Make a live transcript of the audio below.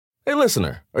Hey,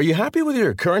 listener, are you happy with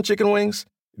your current chicken wings?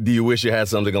 Do you wish you had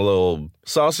something a little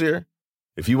saucier?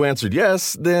 If you answered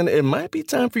yes, then it might be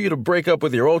time for you to break up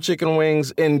with your old chicken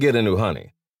wings and get a new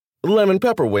honey. Lemon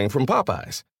pepper wing from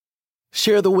Popeyes.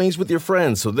 Share the wings with your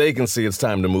friends so they can see it's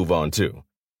time to move on too.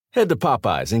 Head to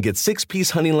Popeyes and get 6-piece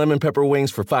honey lemon pepper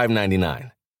wings for $5.99.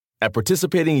 At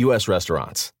participating U.S.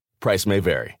 restaurants. Price may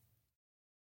vary.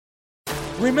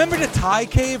 Remember the Thai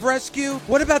cave rescue?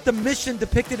 What about the mission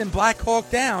depicted in Black Hawk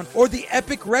Down or the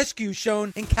epic rescue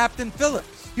shown in Captain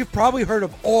Phillips? You've probably heard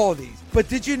of all of these, but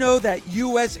did you know that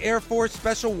U.S. Air Force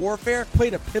Special Warfare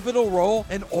played a pivotal role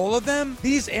in all of them?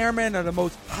 These airmen are the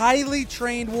most highly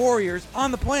trained warriors on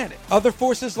the planet. Other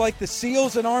forces like the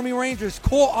SEALs and Army Rangers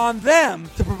call on them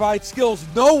to provide skills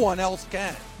no one else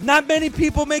can. Not many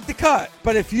people make the cut,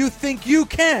 but if you think you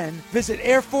can, visit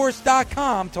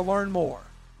airforce.com to learn more.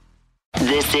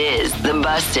 This is the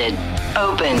Busted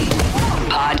Open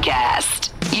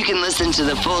Podcast. You can listen to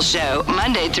the full show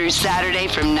Monday through Saturday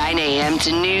from 9 a.m.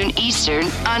 to noon Eastern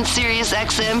on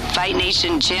SiriusXM Fight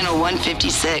Nation Channel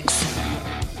 156.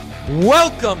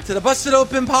 Welcome to the Busted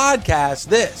Open Podcast.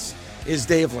 This is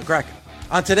Dave LaGreca.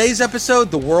 On today's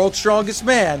episode, the world's strongest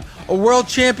man, a world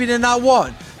champion in not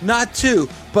one, not two,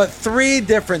 but three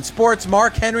different sports.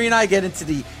 Mark Henry and I get into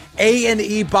the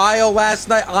A&E bio last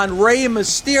night on Rey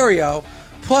Mysterio.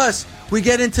 Plus, we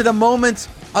get into the moments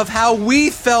of how we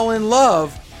fell in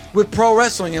love with pro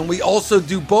wrestling, and we also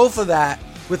do both of that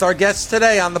with our guests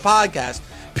today on the podcast,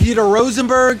 Peter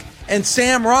Rosenberg and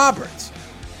Sam Roberts.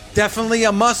 Definitely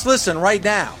a must listen right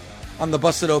now on the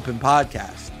Busted Open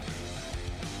Podcast.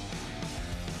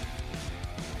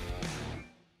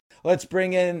 Let's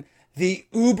bring in the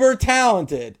uber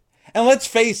talented, and let's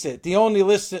face it, the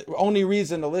only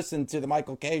reason to listen to the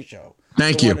Michael Kay Show.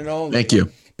 Thank you. Thank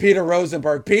you. Peter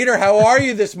Rosenberg. Peter, how are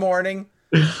you this morning?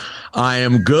 I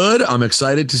am good. I'm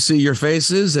excited to see your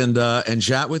faces and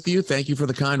chat with you. Thank you for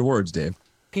the kind words, Dave.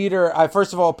 Peter,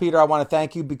 first of all, Peter, I want to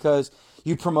thank you because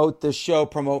you promote this show,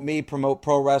 promote me, promote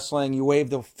pro wrestling. You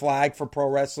wave the flag for pro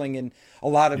wrestling in a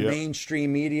lot of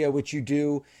mainstream media, which you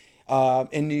do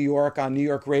in New York, on New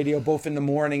York radio, both in the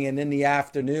morning and in the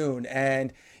afternoon.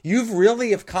 And you've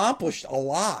really accomplished a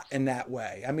lot in that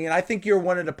way. I mean, I think you're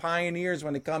one of the pioneers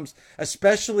when it comes,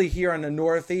 especially here in the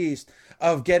Northeast,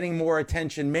 of getting more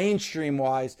attention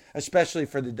mainstream-wise, especially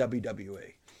for the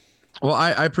WWE. Well,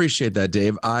 I appreciate that,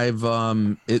 Dave.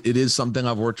 It is something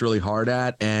I've worked really hard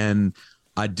at, and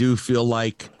I do feel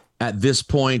like at this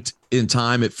point in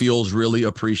time, it feels really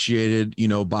appreciated,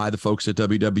 by the folks at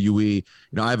WWE.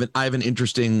 I have an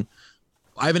interesting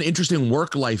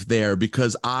work life there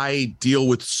because I deal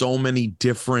with so many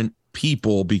different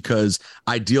people, because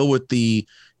I deal with the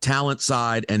talent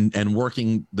side and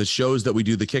working the shows that we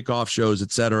do, the kickoff shows,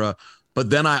 etc.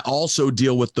 But then I also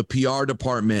deal with the PR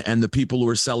department and the people who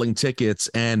are selling tickets.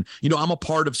 And, I'm a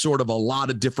part of sort of a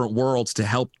lot of different worlds to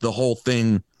help the whole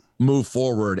thing move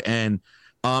forward. And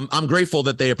I'm grateful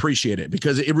that they appreciate it,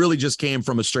 because it really just came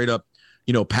from a straight up,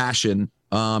 passion.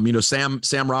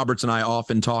 Sam Roberts and I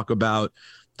often talk about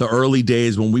the early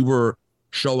days when we were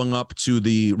showing up to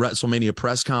the WrestleMania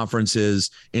press conferences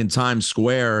in Times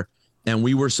Square. And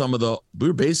we were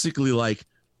basically like,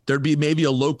 there'd be maybe a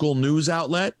local news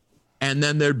outlet, and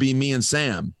then there'd be me and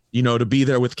Sam, to be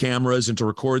there with cameras and to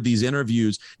record these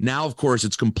interviews. Now, of course,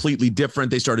 it's completely different.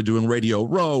 They started doing Radio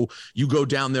Row. You go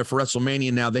down there for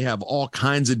WrestleMania now, they have all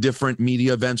kinds of different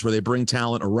media events where they bring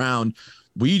talent around.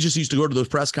 We just used to go to those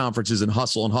press conferences and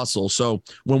hustle. So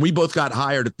when we both got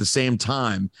hired at the same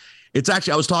time, it's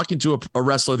actually, I was talking to a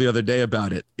wrestler the other day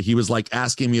about it. He was like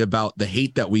asking me about the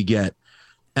hate that we get.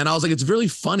 And I was like, it's really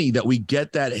funny that we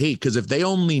get that hate, because if they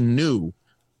only knew,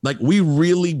 like, we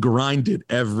really grinded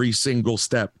every single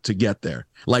step to get there.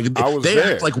 Like, they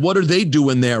act like, what are they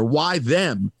doing there? Why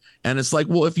them? And it's like,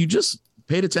 well, if you just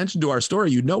paid attention to our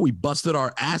story, we busted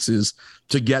our asses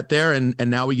to get there. And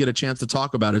now we get a chance to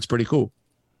talk about it. It's pretty cool.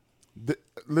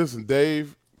 Listen,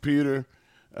 Dave, Peter,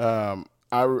 I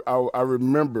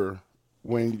remember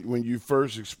when you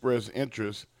first expressed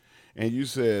interest and you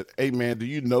said, hey, man, do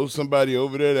you know somebody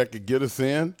over there that could get us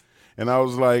in? And I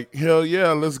was like, hell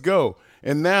yeah, let's go.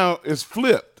 And now it's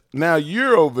flipped. Now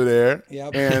you're over there,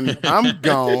 and I'm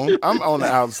gone. I'm on the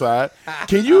outside.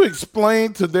 Can you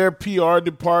explain to their PR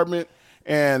department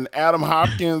and Adam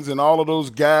Hopkins and all of those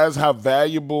guys how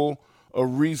valuable a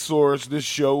resource this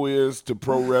show is to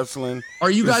pro wrestling?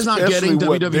 Are you guys not getting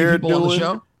WWE people on the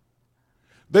show?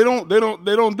 They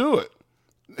don't do it.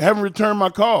 Haven't returned my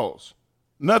calls.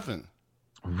 Nothing.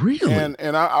 Really?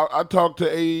 And I talked to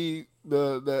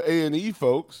the A&E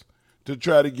folks to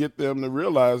try to get them to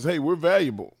realize, hey, we're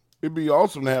valuable. It'd be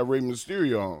awesome to have Rey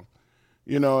Mysterio on.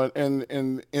 you know,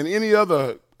 and any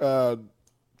other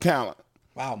talent.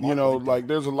 Wow, Mark you know, really like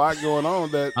there's a lot going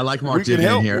on that I like we Mark can Divian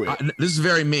help here. with. This is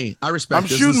very me. I respect. I'm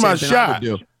this shooting is the my same thing I would shot.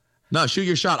 do. No, shoot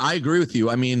your shot. I agree with you.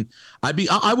 I mean,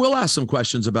 I will ask some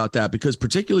questions about that because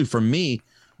particularly for me,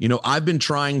 you know, I've been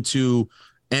trying to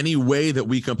any way that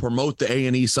we can promote the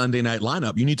A&E Sunday night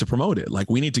lineup. You need to promote it. Like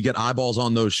we need to get eyeballs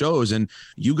on those shows. And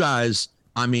you guys,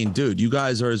 I mean, dude, you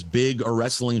guys are as big a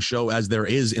wrestling show as there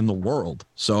is in the world.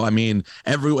 So I mean,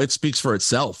 it speaks for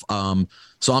itself.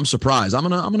 So I'm surprised. I'm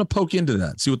gonna poke into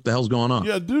that, see what the hell's going on.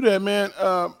 Yeah, do that, man.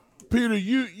 Peter,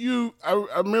 I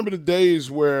remember the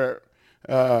days where,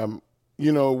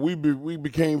 you know, we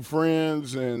became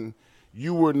friends, and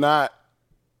you were not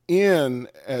in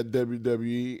at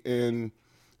WWE, and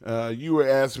you were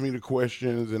asking me the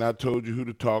questions, and I told you who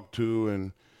to talk to,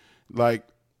 and like,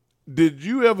 did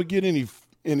you ever get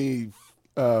any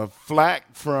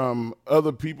flack from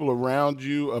other people around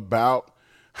you about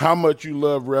how much you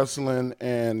love wrestling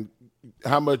and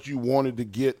how much you wanted to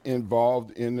get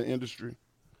involved in the industry?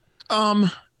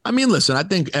 I mean, listen, I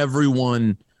think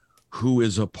everyone who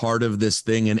is a part of this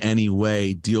thing in any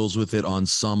way deals with it on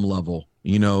some level,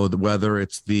 you know, whether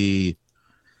it's the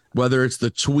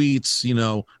tweets, you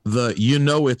know,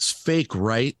 it's fake,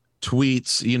 right?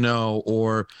 Tweets, you know,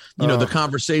 or, you know, the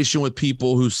conversation with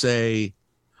people who say,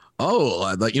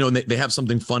 oh, like, you know, they have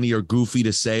something funny or goofy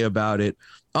to say about it.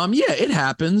 Yeah, it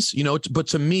happens, you know, but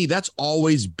to me, that's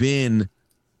always been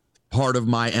part of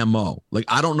my MO. Like,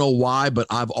 I don't know why, but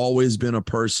I've always been a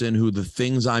person who the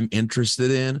things I'm interested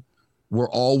in were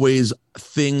always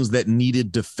things that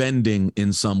needed defending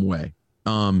in some way.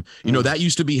 You know, that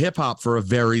used to be hip hop for a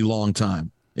very long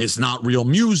time. It's not real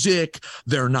music.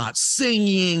 They're not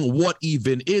singing. What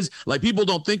even is? Like, people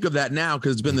don't think of that now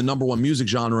because it's been the number one music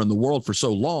genre in the world for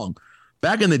so long.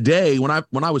 Back in the day, when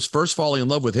I was first falling in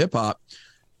love with hip hop,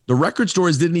 the record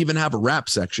stores didn't even have a rap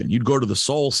section. You'd go to the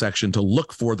soul section to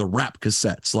look for the rap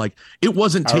cassettes. Like, it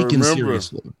wasn't taken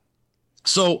seriously.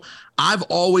 So I've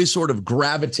always sort of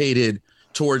gravitated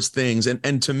towards things.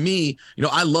 And to me, you know,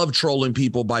 I love trolling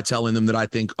people by telling them that I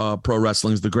think pro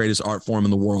wrestling is the greatest art form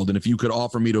in the world. And if you could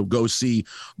offer me to go see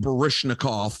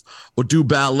Baryshnikov or do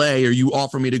ballet, or you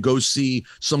offer me to go see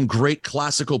some great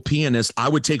classical pianist, I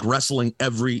would take wrestling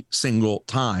every single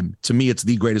time. To me, it's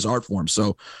the greatest art form.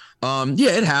 So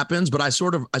yeah, it happens, but I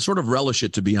sort of relish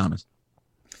it, to be honest.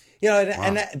 You know,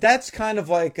 and that's kind of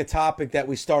like a topic that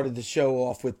we started the show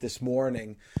off with this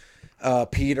morning,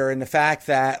 Peter, and the fact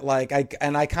that, like,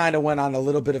 I kind of went on a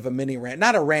little bit of a mini rant,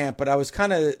 not a rant, but I was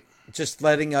kind of just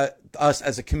letting us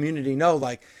as a community know,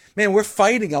 like, man, we're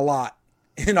fighting a lot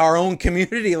in our own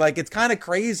community. Like, it's kind of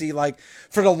crazy. Like,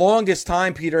 for the longest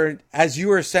time, Peter, as you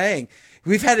were saying,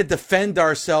 we've had to defend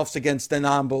ourselves against the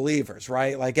non-believers,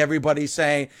 right? Like, everybody's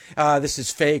saying, this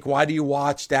is fake. Why do you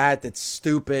watch that? That's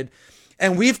stupid.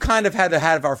 And we've kind of had to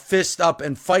have our fist up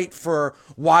and fight for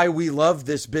why we love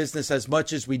this business as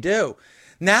much as we do.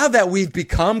 Now that we've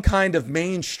become kind of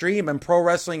mainstream and pro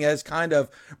wrestling has kind of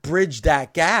bridged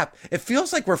that gap, it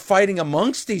feels like we're fighting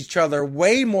amongst each other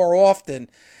way more often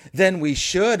than we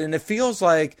should. And it feels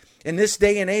like in this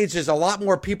day and age, there's a lot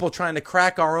more people trying to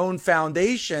crack our own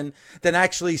foundation than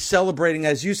actually celebrating,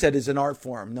 as you said, is an art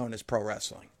form known as pro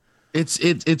wrestling.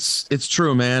 It's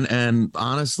true, man. And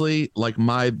honestly, like,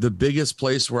 the biggest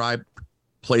place where I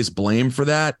place blame for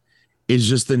that is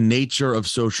just the nature of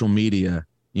social media.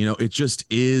 You know, it just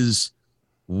is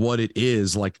what it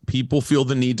is. Like, people feel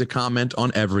the need to comment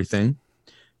on everything.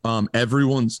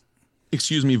 Everyone's,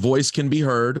 voice can be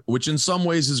heard, which in some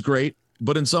ways is great,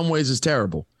 but in some ways is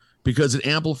terrible because it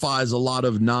amplifies a lot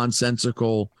of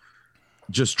nonsensical,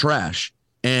 just trash,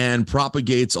 and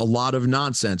propagates a lot of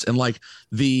nonsense. And like,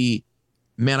 I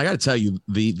got to tell you,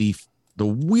 the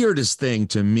weirdest thing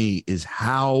to me is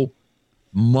how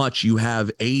much you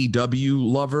have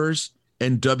AEW lovers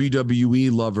and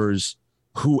WWE lovers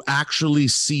who actually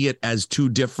see it as two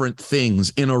different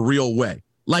things in a real way.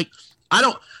 Like,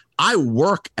 I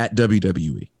work at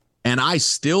WWE and I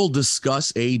still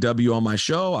discuss AEW on my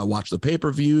show. I watch the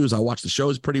pay-per-views. I watch the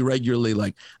shows pretty regularly.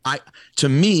 Like, to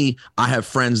me, I have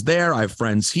friends there. I have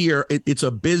friends here. It's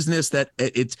a business that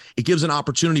it gives an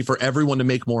opportunity for everyone to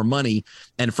make more money.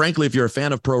 And frankly, if you're a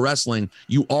fan of pro wrestling,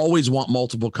 you always want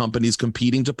multiple companies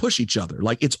competing to push each other.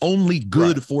 Like, it's only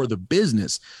good for the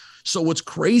business. So what's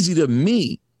crazy to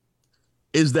me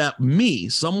is that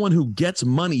someone who gets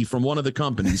money from one of the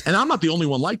companies, and I'm not the only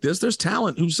one like this, there's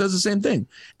talent who says the same thing,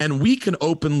 and we can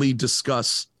openly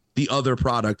discuss the other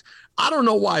product. I don't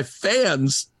know why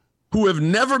fans who have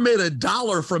never made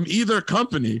 $1 from either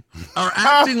company are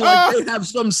acting like they have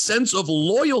some sense of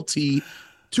loyalty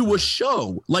to a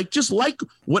show. Like, just like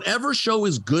whatever show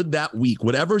is good that week,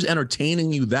 whatever's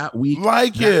entertaining you that week,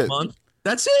 month,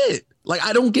 that's it. Like,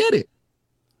 I don't get it.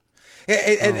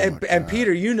 And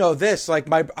Peter, you know this. Like,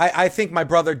 I think my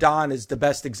brother Don is the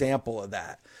best example of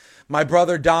that. My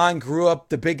brother Don grew up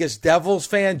the biggest Devils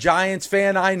fan, Giants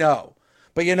fan I know.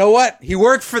 But you know what? He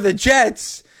worked for the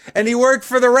Jets and he worked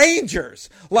for the Rangers.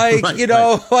 Like, he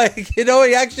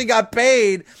actually got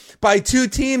paid by two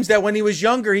teams that when he was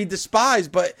younger he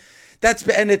despised. But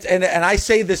and I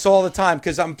say this all the time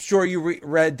because I'm sure you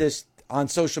read this on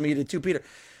social media too, Peter.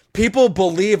 People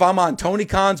believe I'm on Tony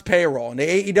Khan's payroll and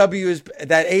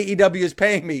AEW is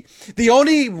paying me. The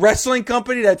only wrestling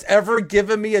company that's ever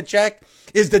given me a check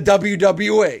is the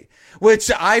WWE, which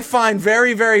I find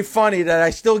very, very funny that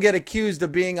I still get accused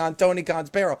of being on Tony Khan's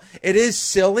payroll. It is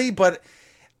silly, but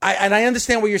I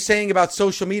understand what you're saying about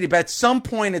social media, but at some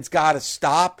point it's got to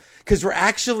stop because we're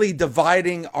actually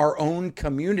dividing our own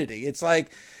community. It's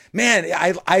like, man,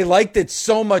 I liked it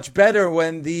so much better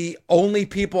when the only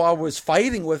people I was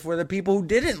fighting with were the people who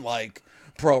didn't like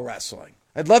pro wrestling.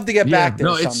 I'd love to get back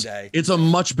there someday. It's a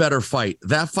much better fight.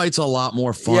 That fight's a lot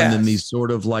more fun than these sort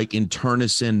of like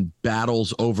internecine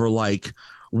battles over like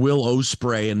Will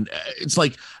Ospreay. And it's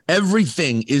like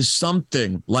everything is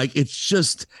something. Like it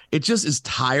just is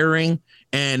tiring.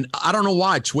 And I don't know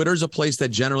why. Twitter's a place that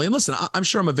generally, and listen, I'm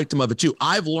sure I'm a victim of it too.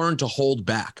 I've learned to hold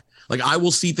back. Like I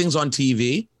will see things on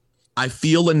TV. I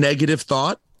feel a negative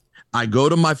thought. I go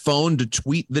to my phone to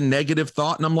tweet the negative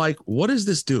thought, and I'm like, what does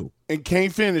this do? And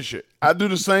can't finish it. I do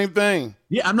the same thing.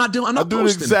 Yeah, I'm not I do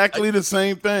exactly the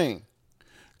same thing.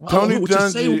 Tony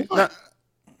Dungy,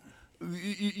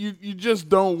 you just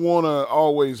don't want to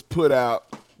always put out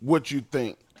what you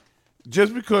think.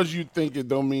 Just because you think it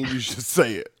don't mean you should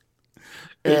say it.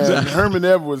 And exactly. Herman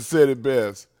Edwards said it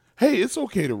best. Hey, it's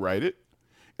okay to write it.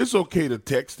 It's okay to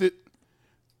text it.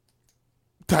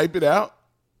 Type it out,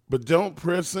 but don't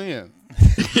press send.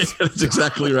 That's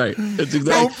exactly right.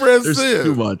 Don't press send.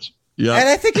 Too much. Yeah. And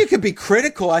I think you could be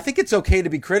critical. I think it's okay to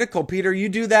be critical, Peter. You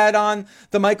do that on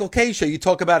the Michael Kay show. You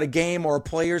talk about a game or a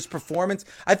player's performance.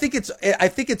 I think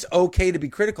it's okay to be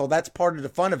critical. That's part of the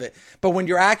fun of it. But when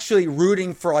you're actually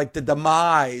rooting for like the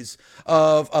demise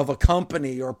of a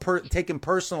company or taking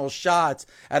personal shots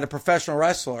at a professional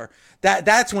wrestler,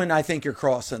 that's when I think you're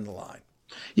crossing the line.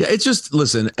 Yeah, it's just,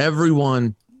 listen,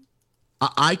 everyone,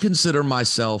 I consider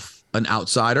myself an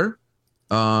outsider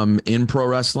in pro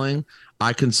wrestling.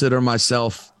 I consider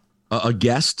myself a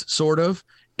guest, sort of,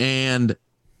 and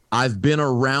I've been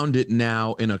around it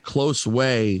now in a close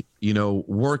way,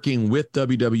 working with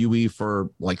WWE for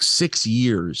like 6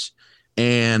 years,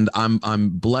 and I'm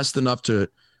blessed enough to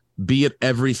be at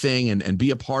everything and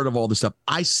be a part of all this stuff.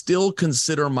 I still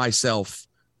consider myself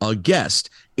a guest.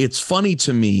 It's funny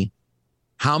to me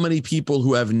how many people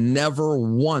who have never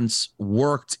once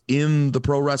worked in the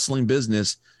pro wrestling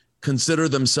business consider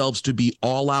themselves to be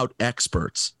all-out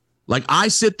experts. Like I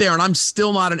sit there and I'm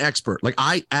still not an expert. Like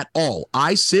I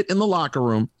sit in the locker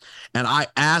room and I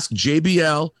ask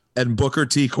JBL and Booker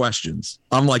T questions.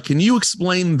 I'm like, can you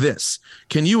explain this?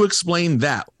 Can you explain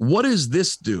that? What does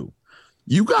this do?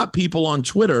 You got people on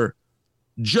Twitter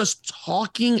just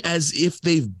talking as if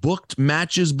they've booked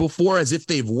matches before, as if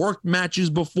they've worked matches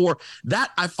before.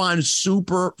 That I find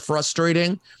super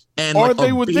frustrating and or like they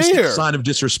a were basic there. Sign of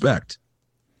disrespect.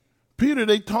 Peter,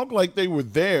 they talk like they were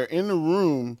there in the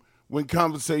room when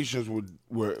conversations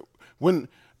were when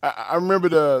I remember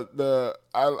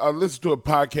I listened to a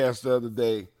podcast the other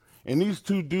day, and these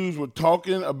two dudes were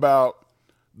talking about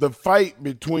the fight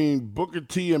between Booker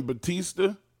T and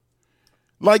Batista.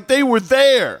 Like they were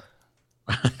there.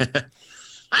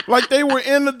 Like they were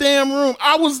in the damn room.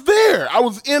 I was there. I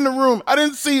was in the room. I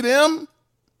didn't see them.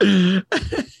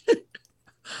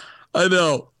 I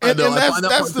know. And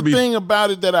that's the thing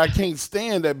about it that I can't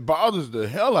stand, that bothers the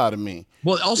hell out of me.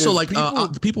 Well, also like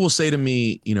people will say to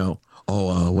me,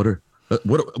 what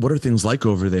are things like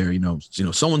over there?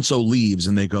 So and so leaves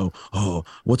and they go, oh,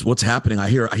 what's happening? I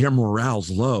hear morale's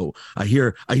low. I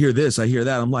hear this, I hear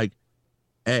that. I'm like,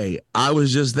 hey, I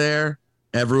was just there.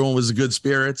 Everyone was in good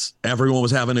spirits. Everyone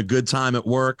was having a good time at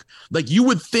work. Like you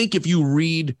would think if you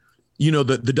read,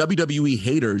 the WWE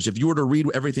haters, if you were to read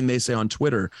everything they say on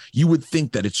Twitter, you would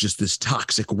think that it's just this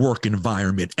toxic work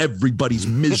environment. Everybody's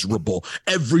miserable.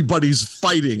 Everybody's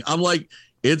fighting. I'm like,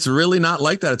 it's really not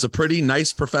like that. It's a pretty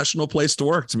nice professional place to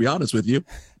work, to be honest with you.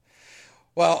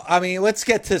 Well, I mean, let's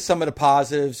get to some of the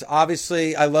positives.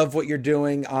 Obviously, I love what you're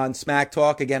doing on Smack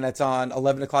Talk. Again, that's on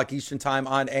 11 o'clock Eastern time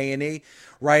on A&E,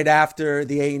 right after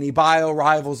the A&E Bio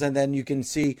Rivals, and then you can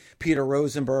see Peter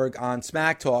Rosenberg on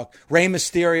Smack Talk. Rey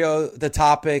Mysterio, the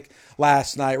topic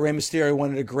last night. Rey Mysterio,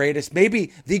 one of the greatest,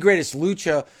 maybe the greatest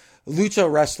lucha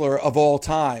wrestler of all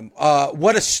time.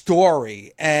 What a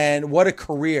story and what a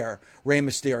career Rey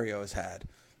Mysterio has had.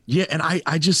 Yeah, and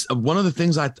I just, one of the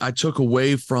things I took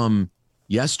away from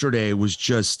yesterday was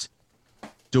just,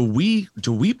 do we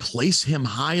place him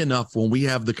high enough when we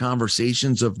have the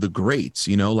conversations of the greats?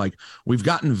 You know, like, we've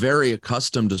gotten very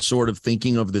accustomed to sort of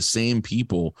thinking of the same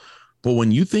people, but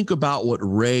when you think about what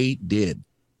Rey did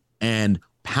and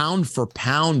pound for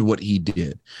pound what he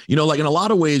did, you know, like, in a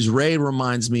lot of ways, Rey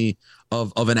reminds me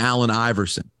of an Allen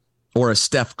Iverson or a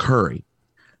Steph Curry.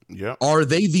 Yeah. Are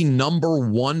they the number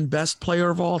one best player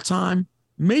of all time?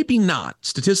 Maybe not.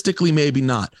 Statistically, maybe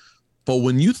not. But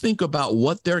when you think about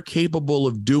what they're capable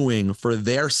of doing for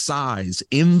their size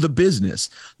in the business,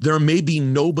 there may be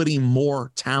nobody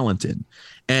more talented.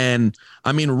 And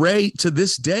I mean, Rey to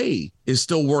this day is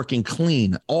still working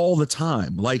clean all the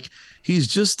time. Like, he's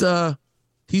just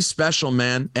he's special,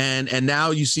 man. And now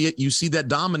you see it. You see that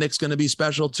Dominic's going to be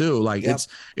special too. Like, yep.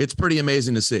 It's pretty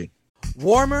amazing to see.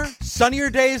 Warmer, sunnier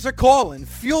days are calling.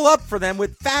 Fuel up for them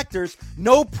with Factor's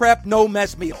no prep, no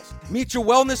mess meals. Meet your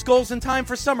wellness goals in time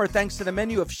for summer thanks to the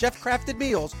menu of chef-crafted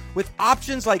meals with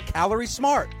options like Calorie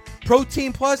Smart,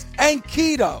 Protein Plus, and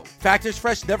Keto. Factor's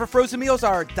fresh, never frozen meals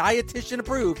are dietitian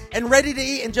approved and ready to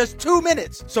eat in just 2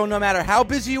 minutes. So no matter how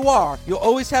busy you are, you'll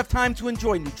always have time to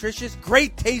enjoy nutritious,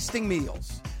 great tasting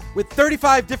meals. With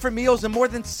 35 different meals and more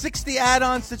than 60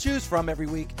 add-ons to choose from every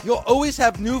week, you'll always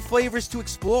have new flavors to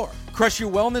explore. Crush your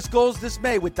wellness goals this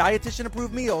May with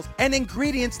dietitian-approved meals and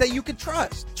ingredients that you can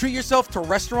trust. Treat yourself to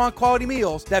restaurant-quality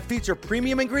meals that feature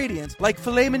premium ingredients like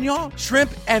filet mignon,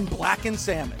 shrimp, and blackened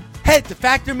salmon. Head to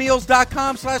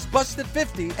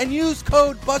factormeals.com/busted50 and use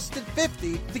code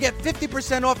busted50 to get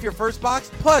 50% off your first box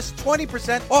plus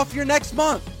 20% off your next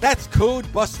month. That's code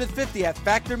busted50 at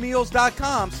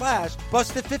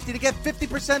factormeals.com/busted50 to get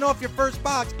 50% off your first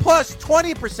box plus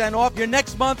 20% off your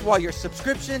next month while your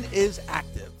subscription is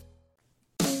active.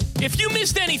 If you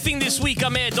missed anything this week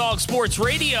on Mad Dog Sports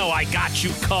Radio, I got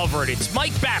you covered. It's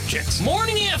Mike Babchick's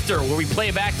Morning After, where we play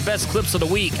back the best clips of the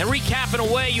week and recap in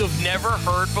a way you have never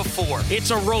heard before. It's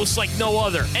a roast like no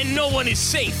other, and no one is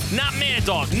safe. Not Mad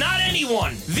Dog, not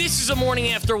anyone. This is a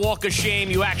Morning After walk of shame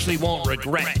you actually won't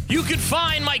regret. You can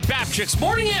find Mike Babchick's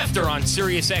Morning After on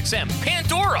SiriusXM,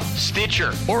 Pandora,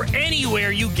 Stitcher, or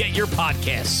anywhere you get your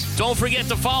podcasts. Don't forget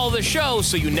to follow the show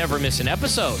so you never miss an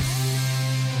episode.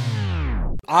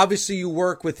 Obviously, you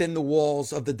work within the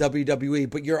walls of the WWE,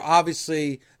 but you're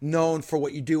obviously known for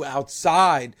what you do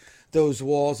outside those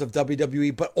walls of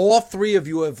WWE. But all three of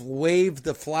you have waved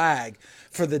the flag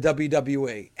for the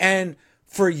WWE. And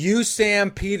for you, Sam,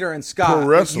 Peter, and Scott. For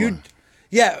wrestling.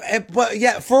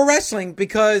 For wrestling,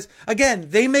 because, again,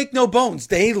 they make no bones.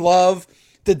 They love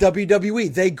the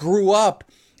WWE. They grew up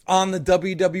on the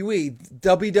WWE.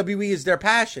 WWE is their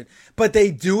passion. But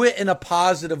they do it in a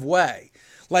positive way.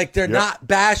 Like, they're not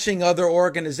bashing other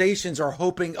organizations or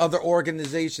hoping other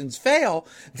organizations fail.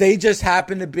 They just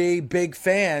happen to be big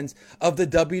fans of the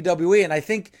WWE. And I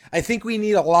think we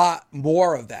need a lot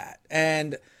more of that.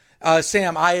 And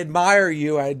Sam, I admire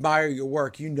you. I admire your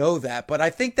work. You know that. But I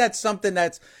think that's something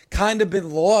that's kind of been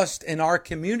lost in our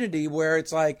community, where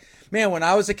it's like, man, when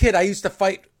I was a kid, I used to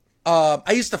fight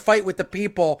with the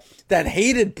people that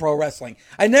hated pro wrestling.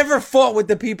 I never fought with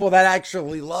the people that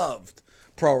actually loved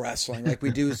pro wrestling like we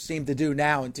do seem to do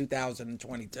now in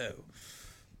 2022.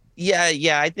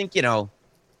 Yeah. I think, people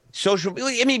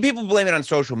blame it on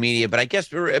social media, but I guess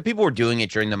people were doing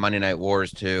it during the Monday Night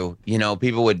Wars too.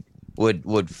 People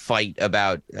would fight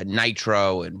about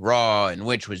Nitro and Raw and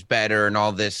which was better and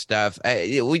all this stuff.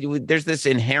 There's this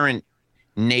inherent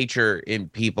nature in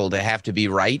people to have to be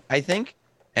right, I think.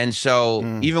 And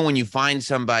so even when you find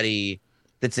somebody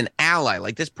that's an ally,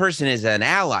 like this person is an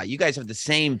ally, you guys have the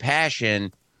same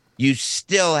passion, you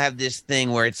still have this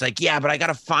thing where it's like, yeah, but I got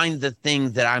to find the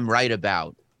thing that I'm right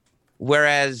about.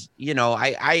 Whereas,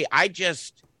 I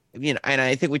just, and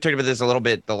I think we talked about this a little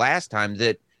bit the last time,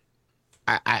 that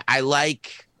I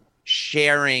like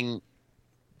sharing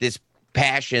this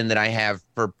passion that I have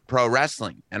for pro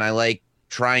wrestling. And I like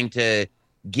trying to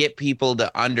get people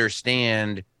to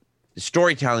understand the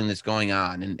storytelling that's going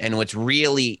on and what's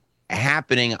really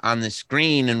happening on the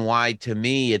screen, and why, to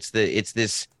me, it's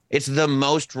the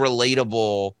most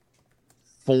relatable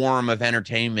form of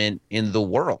entertainment in the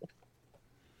world.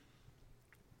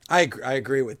 I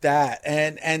agree with that.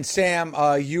 And Sam,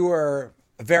 you are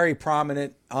very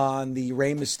prominent on the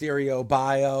Rey Mysterio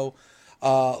bio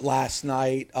last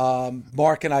night.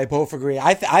 Mark and I both agree.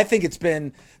 I think it's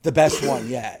been the best one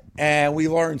yet. And we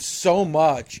learned so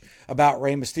much about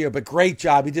Rey Mysterio. But great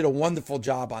job. He did a wonderful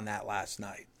job on that last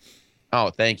night. Oh,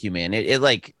 thank you, man.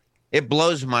 It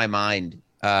blows my mind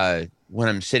when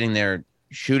I'm sitting there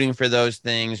shooting for those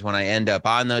things, when I end up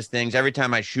on those things. Every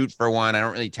time I shoot for one, I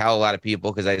don't really tell a lot of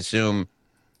people because I assume,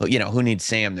 you know, who needs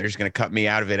Sam? They're just going to cut me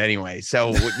out of it anyway.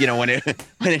 So, you know, when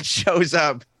it shows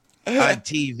up on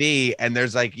TV and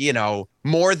there's like, you know,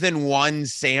 more than one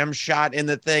Sam shot in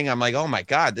the thing, I'm like, oh my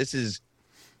God, this is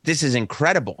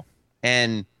incredible.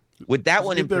 And with that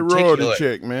one in particular, that royalty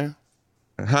check, man.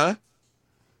 Huh?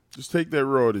 Just take that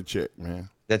royalty check, man.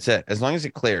 That's it. As long as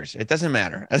it clears, it doesn't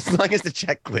matter. As long as the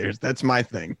check clears, that's my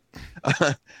thing.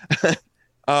 But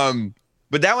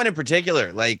that one in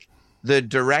particular, like the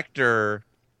director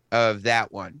of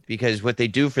that one, because what they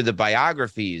do for the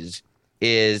biographies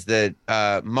is that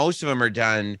most of them are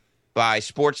done by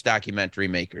sports documentary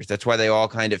makers. That's why they all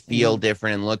kind of feel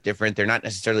different and look different. They're not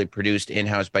necessarily produced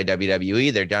in-house by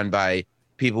WWE. They're done by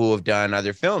people who have done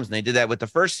other films. And they did that with the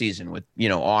first season with, you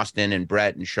know, Austin and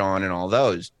Brett and Sean and all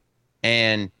those.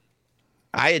 And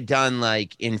I had done,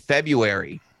 like, in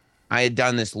February, I had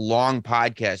done this long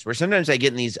podcast where sometimes I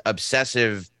get in these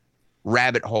obsessive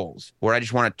rabbit holes where I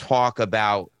just want to talk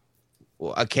about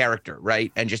a character,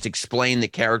 right? And just explain the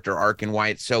character arc and why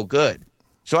it's so good.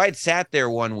 So I had sat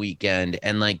there one weekend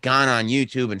and, like, gone on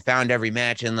YouTube and found every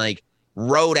match and, like,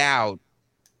 wrote out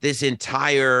this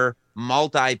entire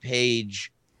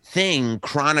multi-page thing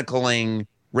chronicling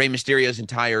Rey Mysterio's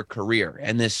entire career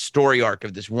and this story arc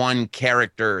of this one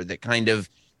character that kind of,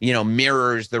 you know,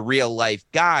 mirrors the real life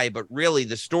guy, but really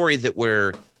the story that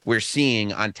we're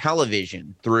seeing on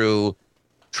television through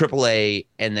AAA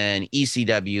and then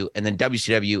ECW and then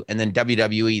WCW and then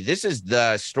WWE. This is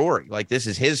the story. Like, this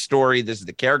is his story. This is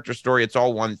the character story. It's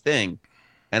all one thing.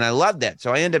 And I love that.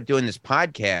 So I end up doing this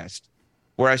podcast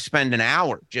where I spend an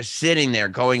hour just sitting there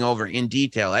going over in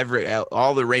detail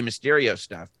all the Rey Mysterio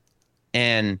stuff.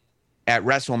 And at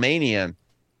WrestleMania,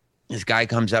 this guy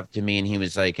comes up to me and he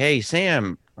was like, "Hey,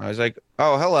 Sam." I was like,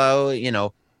 "Oh, hello," you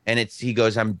know, and he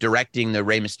goes, "I'm directing the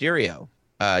Rey Mysterio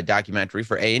documentary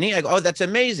for A&E." I go, "Oh, that's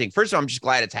amazing." First of all, I'm just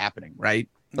glad it's happening, right?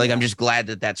 Like, I'm just glad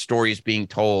that story is being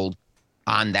told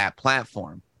on that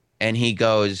platform. And he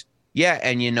goes, "Yeah.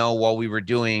 And, you know, while we were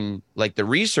doing, like, the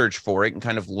research for it and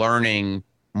kind of learning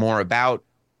more about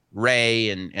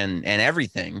Rey and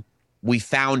everything, we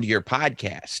found your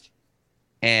podcast.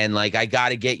 And, like, I got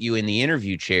to get you in the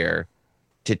interview chair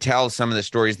to tell some of the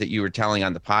stories that you were telling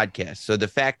on the podcast." So the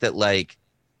fact that, like,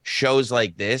 shows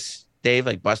like this, Dave,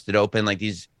 like Busted Open, like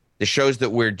the shows that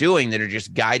we're doing that are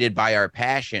just guided by our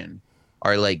passion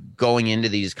are, like, going into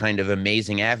these kind of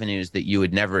amazing avenues that you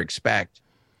would never expect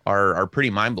are pretty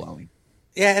mind-blowing.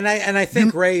 Yeah, and I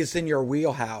think Rey's in your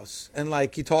wheelhouse. And,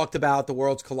 like, you talked about the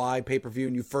Worlds Collide pay-per-view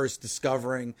and you first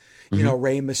discovering, you know,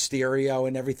 Rey Mysterio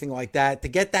and everything like that. To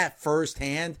get that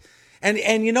firsthand.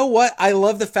 And you know what? I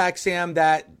love the fact, Sam,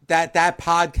 that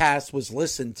podcast was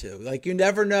listened to. Like, you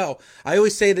never know. I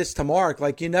always say this to Mark.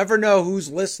 Like, you never know who's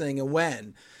listening and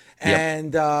when. Yep.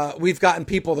 And we've gotten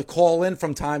people to call in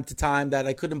from time to time that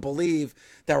I couldn't believe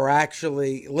that were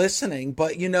actually listening.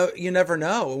 But, you know, you never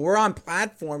know. And we're on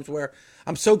platforms where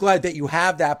I'm so glad that you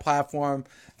have that platform,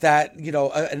 that, you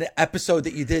know, an episode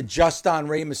that you did just on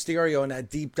Rey Mysterio and that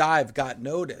deep dive got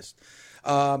noticed.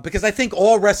 Because I think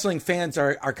all wrestling fans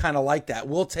are kind of like that.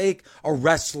 We'll take a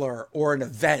wrestler or an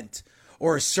event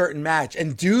or a certain match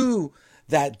and do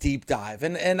that deep dive.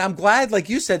 And I'm glad, like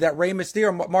you said, that Rey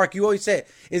Mysterio, Mark, you always say it,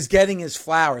 is getting his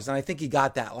flowers. And I think he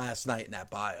got that last night in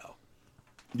that bio.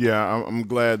 Yeah, I'm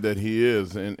glad that he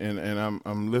is. And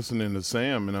I'm listening to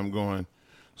Sam and I'm going,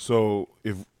 so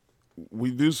if we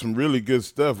do some really good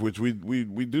stuff, which we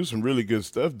do some really good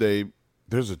stuff, Dave,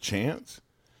 there's a chance.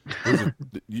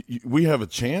 We have a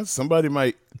chance. Somebody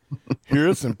might hear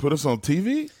us and put us on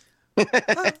TV.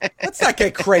 Let's not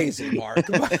get crazy, Mark.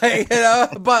 You know,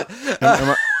 but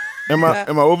am I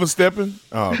overstepping?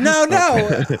 Oh. No.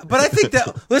 But I think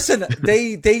that, listen,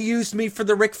 they used me for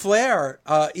the Ric Flair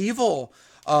Evil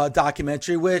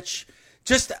documentary, which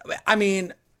just, I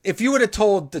mean, if you would have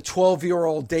told the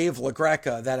 12-year-old Dave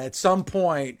LaGreca that at some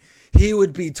point he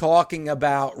would be talking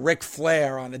about Ric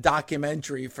Flair on a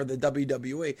documentary for the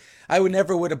WWE, I would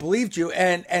have believed you.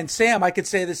 And Sam, I could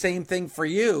say the same thing for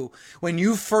you. When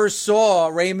you first saw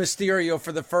Rey Mysterio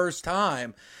for the first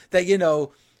time, that, you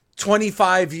know,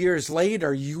 25 years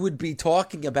later, you would be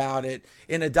talking about it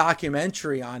in a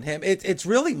documentary on him. It's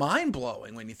really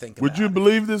mind-blowing when you think about it. Would you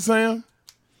believe this, Sam?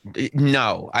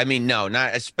 No, I mean, no,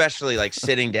 not especially like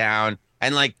sitting down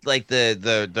and like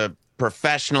the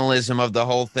professionalism of the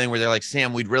whole thing where they're like,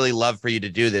 Sam, we'd really love for you to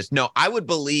do this. No, I would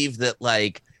believe that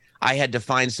like I had to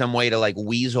find some way to like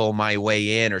weasel my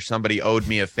way in, or somebody owed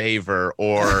me a favor,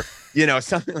 or, you know,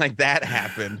 something like that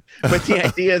happened. But the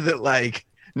idea that like,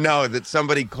 no, that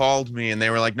somebody called me and they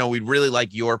were like, no, we'd really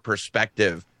like your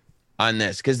perspective on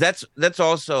this. Because that's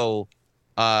also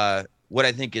what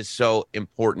I think is so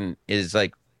important is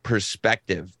like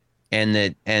perspective, and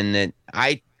that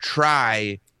I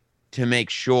try to make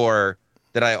sure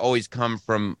that I always come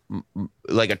from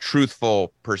like a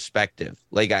truthful perspective.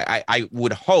 Like I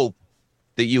would hope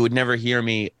that you would never hear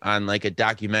me on like a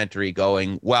documentary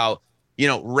going, well, you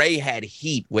know, Ray had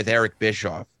heat with Eric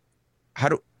Bischoff. I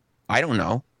don't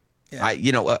know. Yeah.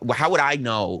 How would I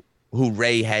know who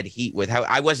Ray had heat with? How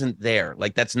I wasn't there.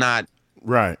 Like, that's not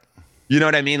right. You know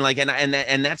what I mean? Like, and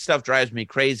that stuff drives me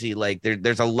crazy. Like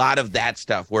there's a lot of that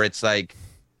stuff where it's like,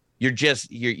 you're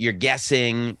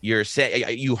guessing,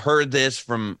 you heard this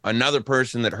from another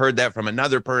person that heard that from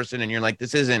another person. And you're like,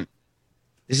 this isn't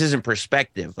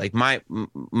perspective. Like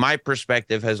my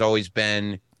perspective has always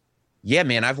been, yeah,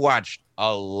 man, I've watched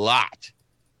a lot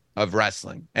of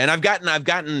wrestling, and I've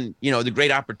gotten, you know, the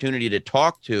great opportunity to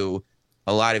talk to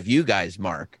a lot of you guys,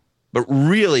 Mark, but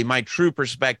really my true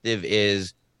perspective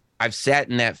is I've sat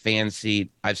in that fan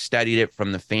seat. I've studied it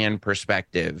from the fan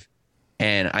perspective,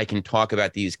 and I can talk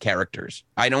about these characters.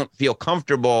 I don't feel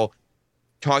comfortable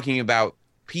talking about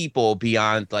people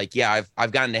beyond like, yeah,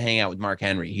 I've gotten to hang out with Mark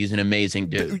Henry. He's an amazing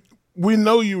dude. We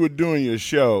know you were doing your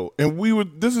show, and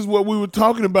this is what we were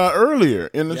talking about earlier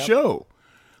in the show.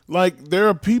 Like, there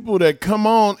are people that come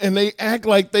on and they act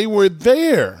like they were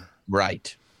there.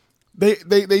 Right.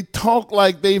 They talk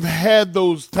like they've had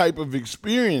those type of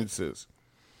experiences.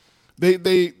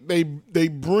 They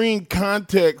bring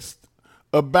context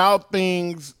about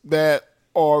things that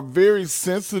are very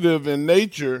sensitive in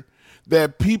nature,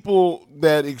 that people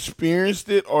that experienced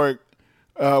it or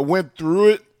went through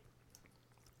it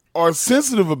are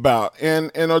sensitive about,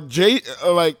 and are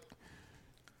like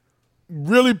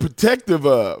really protective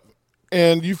of.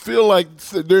 And you feel like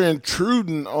they're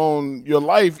intruding on your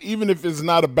life, even if it's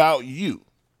not about you.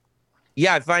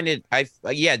 Yeah, I find it.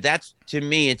 That's, to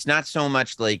me, it's not so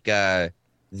much like that.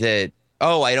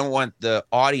 Oh, I don't want the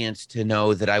audience to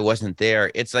know that I wasn't there.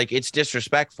 It's like, it's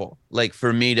disrespectful. Like,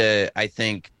 for me to, I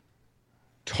think,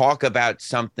 talk about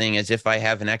something as if I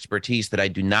have an expertise that I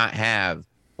do not have,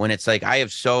 when it's like, I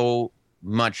have so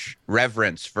much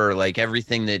reverence for like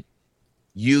everything that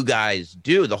you guys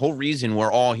do. The whole reason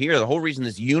we're all here, the whole reason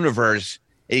this universe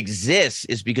exists,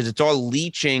 is because it's all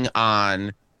leeching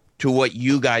on to what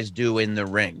you guys do in the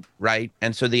ring, right?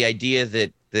 And so the idea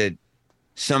that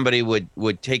somebody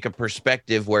would take a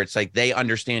perspective where it's like they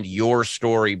understand your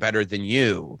story better than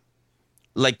you,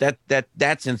 like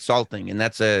that's insulting, and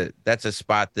that's a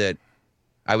spot that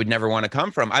I would never want to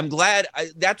come from. I'm glad.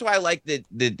 That's why I like that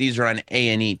these are on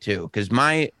A&E too, because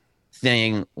my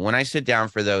thing when I sit down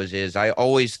for those is I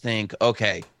always think,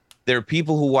 okay, there are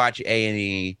people who watch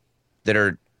A&E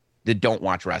that don't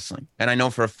watch wrestling, and I know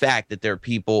for a fact that there are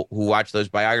people who watch those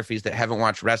biographies that haven't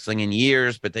watched wrestling in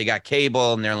years, but they got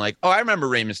cable and they're like, oh, I remember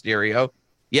Rey Mysterio.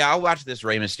 Yeah, I'll watch this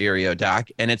Rey Mysterio doc.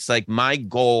 And it's like, my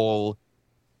goal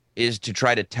is to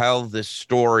try to tell the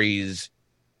stories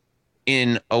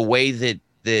in a way that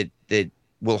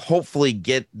will hopefully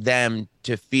get them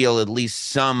to feel at least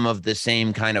some of the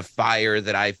same kind of fire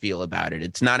that I feel about it.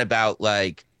 It's not about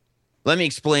like, let me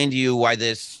explain to you why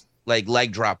this like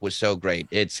leg drop was so great.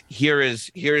 It's here's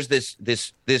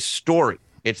this story.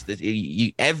 It's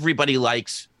everybody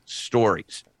likes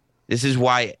stories. This is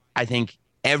why I think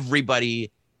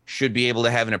everybody should be able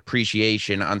to have an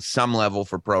appreciation on some level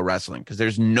for pro wrestling, because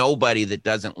there's nobody that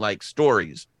doesn't like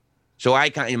stories. So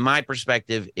in my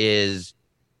perspective is,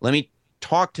 let me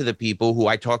talk to the people who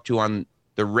I talk to on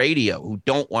the radio who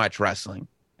don't watch wrestling,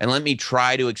 and let me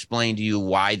try to explain to you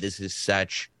why this is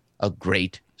such a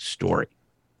great story.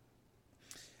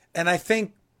 And I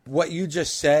think what you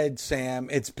just said, Sam,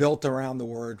 it's built around the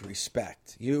word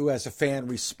respect. You as a fan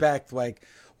respect like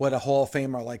what a Hall of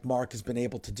Famer like Mark has been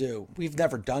able to do. We've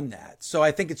never done that. So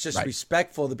I think it's just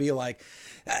respectful to be like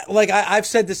I've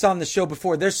said this on the show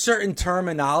before, there's certain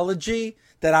terminology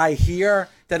that I hear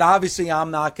that obviously I'm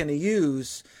not going to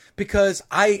use because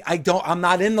I'm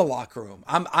not in the locker room.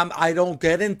 I don't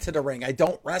get into the ring. I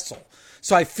don't wrestle.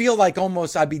 So I feel like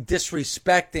almost I'd be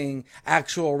disrespecting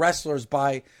actual wrestlers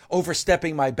by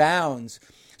overstepping my bounds,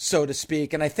 so to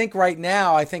speak. And I think right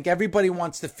now, everybody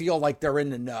wants to feel like they're in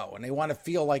the know, and they want to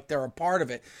feel like they're a part of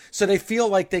it. So they feel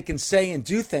like they can say and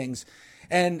do things.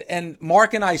 And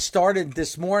Mark and I started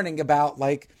this morning about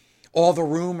like all the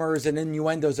rumors and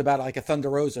innuendos about like a Thunder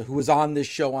Rosa who was on this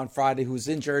show on Friday, who was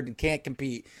injured and can't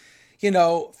compete. You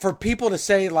know, for people to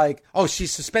say like, oh,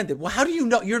 she's suspended. Well, how do you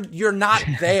know? You're not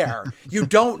there. You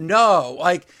don't know.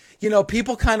 Like, you know,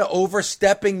 people kind of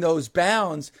overstepping those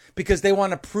bounds because they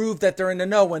want to prove that they're in the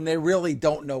know when they really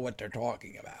don't know what they're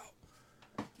talking about.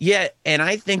 Yeah, and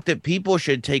I think that people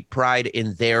should take pride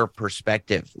in their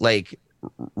perspective. Like,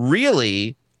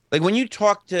 really, like when you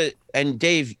talk to, and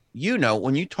Dave, you know,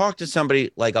 when you talk to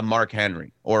somebody like a Mark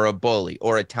Henry or a Bully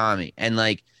or a Tommy, and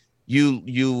like you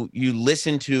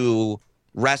listen to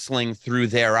wrestling through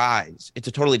their eyes, it's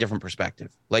a totally different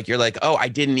perspective. Like you're like, oh, I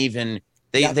didn't even,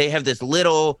 they have this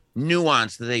little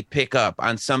nuance that they pick up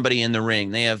on somebody in the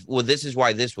ring. They have, well, this is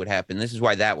why this would happen. This is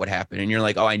why that would happen. And you're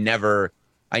like, oh, I never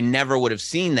would have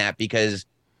seen that because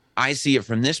I see it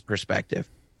from this perspective.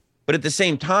 But at the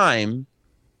same time,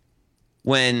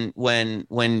 when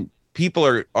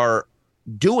people are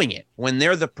doing it, when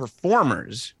they're the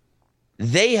performers,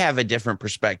 they have a different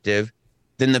perspective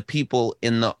than the people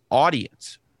in the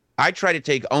audience. I try to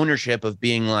take ownership of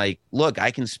being like, look,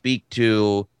 I can speak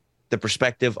to the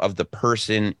perspective of the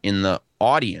person in the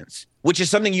audience, which is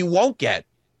something you won't get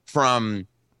from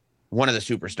one of the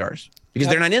superstars because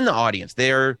they're not in the audience.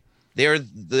 They're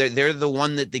the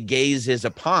one that the gaze is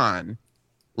upon.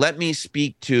 Let me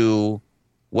speak to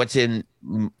what's in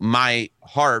my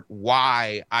heart,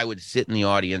 why I would sit in the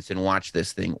audience and watch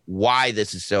this thing, why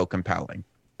this is so compelling.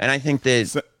 And I think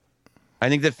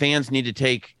that fans need to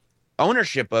take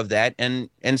ownership of that and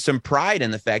some pride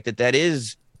in the fact that that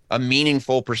is a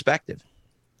meaningful perspective.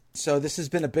 So this has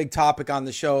been a big topic on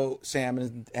the show, Sam,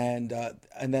 and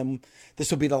then this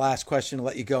will be the last question to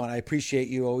let you go. And I appreciate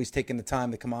you always taking the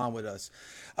time to come on with us.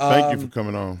 Thank you for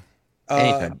coming on.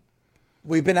 Anytime.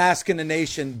 We've been asking the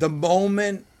nation the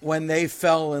moment when they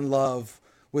fell in love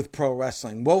with pro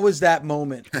wrestling. What was that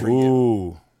moment for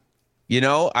you? You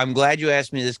know, I'm glad you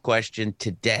asked me this question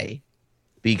today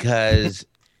because,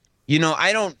 you know,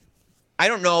 I don't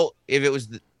know if it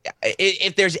was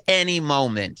if there's any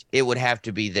moment, it would have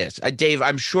to be this. Dave,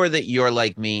 I'm sure that you're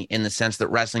like me in the sense that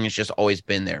wrestling has just always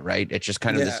been there, right? It's just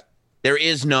kind of this. There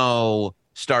is no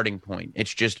starting point.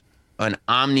 It's just an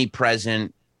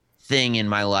omnipresent thing in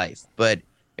my life. But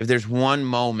if there's one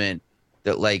moment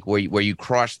that like where you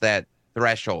cross that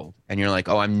threshold and you're like,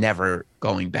 oh, I'm never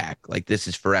going back. Like this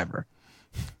is forever.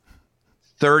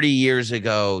 30 years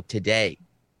ago today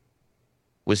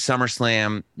was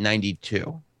SummerSlam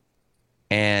 92.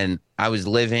 And I was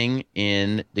living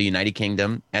in the United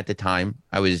Kingdom at the time.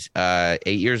 I was 8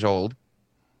 years old.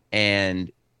 And,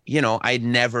 you know, I'd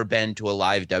never been to a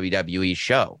live WWE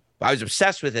show. I was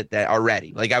obsessed with it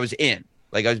already. Like I was in.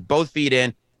 Like I was both feet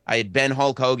in. I had been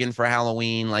Hulk Hogan for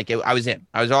Halloween. Like I was in.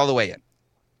 I was all the way in.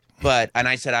 And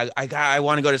I said, I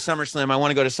want to go to SummerSlam. I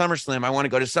want to go to SummerSlam. I want to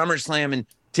go to SummerSlam. And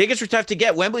tickets were tough to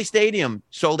get. Wembley Stadium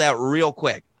sold out real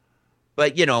quick.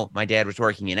 But, you know, my dad was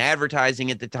working in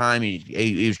advertising at the time.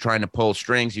 He was trying to pull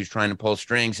strings.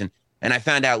 And I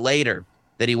found out later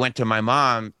that he went to my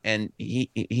mom and he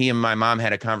and my mom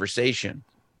had a conversation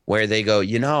where they go,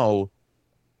 you know,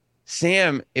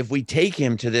 Sam, if we take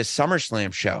him to this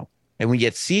SummerSlam show and we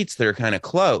get seats that are kind of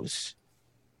close,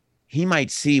 he might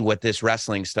see what this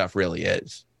wrestling stuff really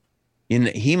is.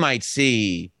 He might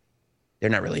see they're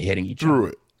not really hitting each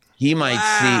other. He might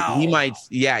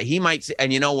see.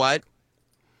 And you know what?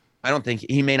 I don't think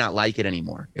he may not like it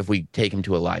anymore if we take him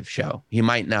to a live show. He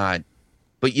might not.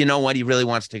 But you know what? He really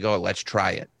wants to go. Let's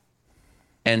try it.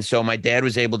 And so my dad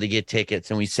was able to get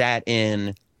tickets and we sat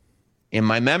in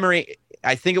my memory,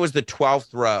 I think it was the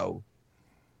 12th row,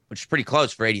 which is pretty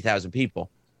close for 80,000 people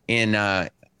in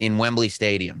Wembley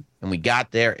Stadium. And we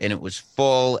got there and it was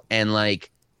full. And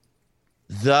like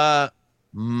the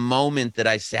moment that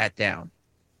I sat down,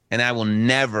 and I will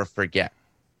never forget,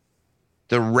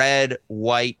 the red,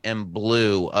 white, and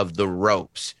blue of the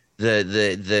ropes,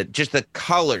 the just the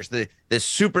colors, the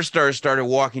superstars started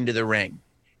walking to the ring.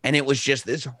 And it was just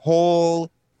this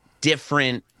whole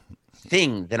different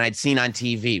thing than I'd seen on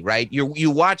TV, right?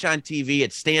 You watch on TV,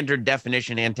 it's standard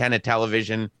definition antenna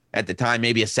television at the time,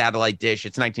 maybe a satellite dish.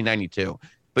 It's 1992.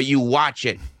 But you watch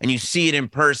it and you see it in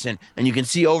person and you can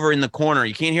see over in the corner.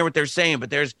 You can't hear what they're saying, but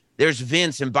there's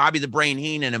Vince and Bobby the Brain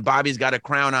Heenan, and Bobby's got a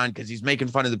crown on because he's making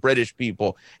fun of the British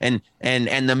people. And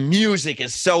the music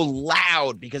is so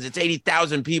loud because it's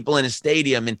 80,000 people in a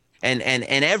stadium. And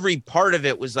every part of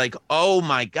it was like, oh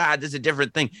my God, this is a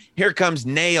different thing. Here comes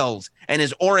Nails, and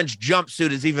his orange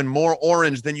jumpsuit is even more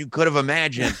orange than you could have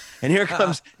imagined. And here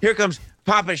comes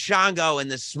Papa Shango,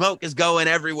 and the smoke is going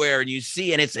everywhere, and you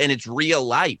see, and it's real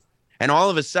life. And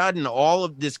all of a sudden, all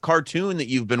of this cartoon that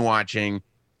you've been watching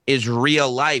is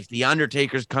real life. The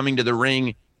Undertaker's coming to the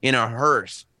ring in a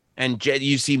hearse. And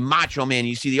you see Macho Man,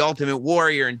 you see the Ultimate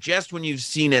Warrior. And just when you've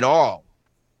seen it all,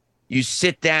 you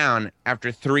sit down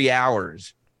after 3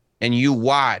 hours and you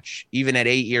watch, even at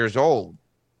 8 years old,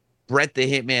 Bret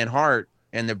the Hitman Hart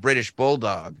and the British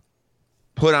Bulldog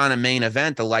put on a main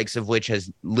event, the likes of which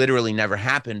has literally never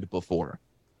happened before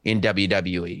in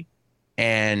WWE.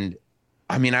 And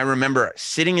I mean, I remember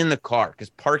sitting in the car because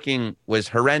parking was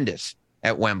horrendous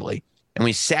at Wembley. And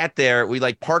we sat there, we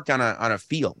like parked on a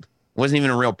field. It wasn't even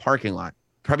a real parking lot.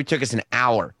 Probably took us an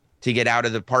hour to get out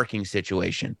of the parking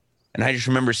situation. And I just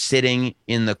remember sitting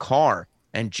in the car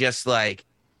and just like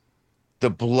the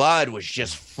blood was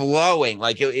just flowing.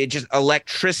 Like it just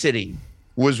electricity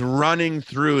was running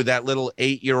through that little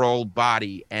 8-year-old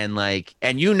body. And like,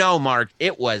 and you know, Mark,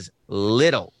 it was a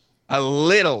little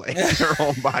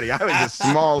 8-year-old body. I was a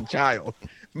small child,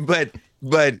 but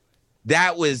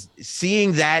that was,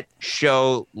 seeing that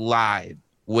show live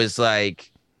was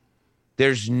like,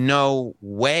 there's no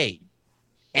way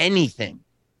anything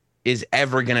is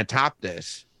ever going to top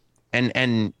this.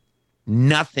 And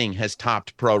nothing has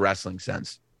topped pro wrestling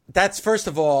since. That's, first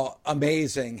of all,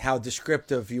 amazing how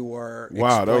descriptive you were.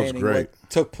 Wow, that was great. What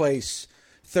took place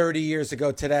 30 years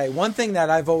ago today. One thing that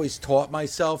I've always taught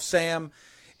myself, Sam,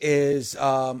 is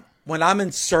when I'm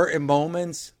in certain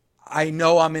moments, I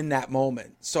know I'm in that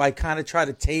moment. So I kind of try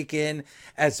to take in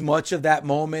as much of that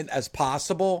moment as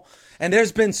possible. And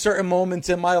there's been certain moments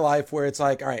in my life where it's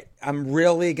like, all right, I'm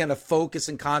really going to focus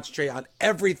and concentrate on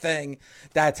everything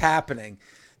that's happening.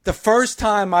 The first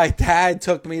time my dad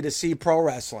took me to see pro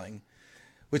wrestling,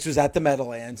 which was at the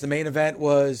Meadowlands, the main event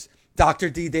was Dr.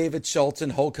 D. David Schultz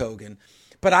and Hulk Hogan.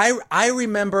 But I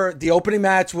remember the opening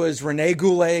match was Rene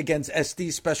Goulet against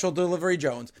SD Special Delivery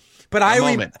Jones. But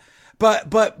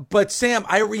But Sam,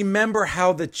 I remember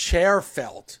how the chair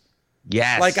felt.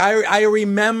 Yes. Like I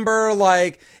remember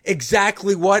like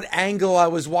exactly what angle I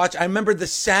was watching. I remember the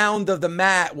sound of the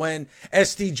mat when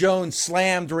SD Jones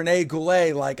slammed Rene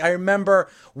Goulet. Like I remember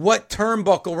what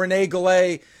turnbuckle Rene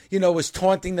Goulet, was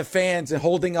taunting the fans and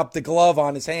holding up the glove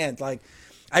on his hand. Like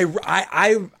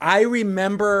I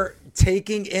remember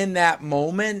taking in that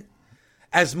moment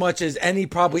as much as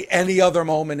probably any other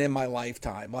moment in my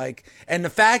lifetime. Like, and the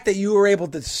fact that you were able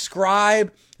to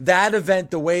describe that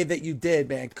event the way that you did,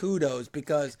 man, kudos,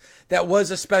 because that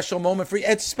was a special moment for you.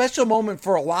 It's a special moment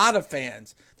for a lot of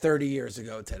fans 30 years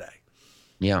ago today.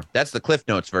 Yeah, that's the Cliff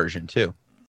Notes version too.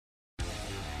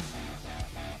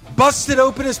 Busted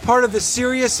Open is part of the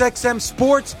SiriusXM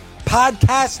Sports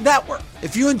Podcast Network.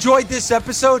 If you enjoyed this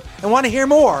episode and want to hear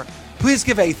more, please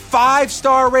give a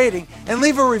 5-star rating and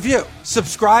leave a review.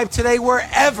 Subscribe today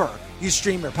wherever you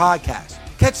stream your podcast.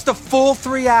 Catch the full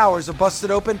 3 hours of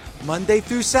Busted Open Monday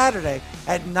through Saturday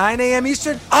at 9 a.m.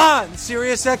 Eastern on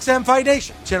SiriusXM Fight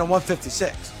Nation, channel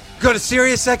 156. Go to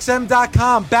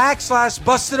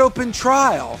SiriusXM.com/Busted Open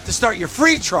Trial to start your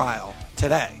free trial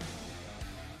today.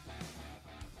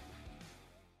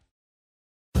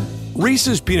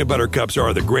 Reese's Peanut Butter Cups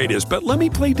are the greatest, but let me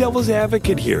play devil's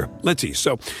advocate here. Let's see.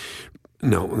 So,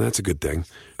 no, that's a good thing.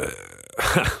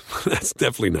 That's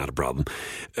definitely not a problem.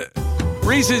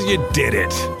 Reese's, you did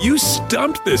it. You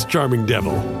stumped this charming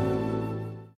devil.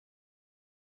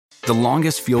 The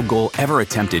longest field goal ever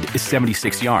attempted is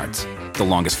 76 yards. The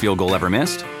longest field goal ever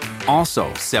missed?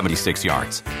 Also 76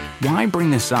 yards. Why bring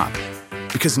this up?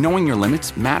 Because knowing your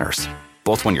limits matters,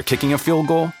 both when you're kicking a field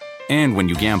goal and when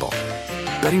you gamble.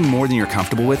 Betting more than you're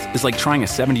comfortable with is like trying a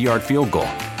 70-yard field goal.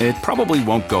 It probably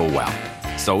won't go well.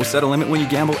 So set a limit when you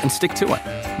gamble and stick to it.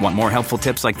 Want more helpful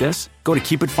tips like this? Go to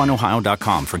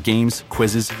keepitfunohio.com for games,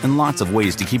 quizzes, and lots of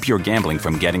ways to keep your gambling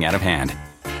from getting out of hand.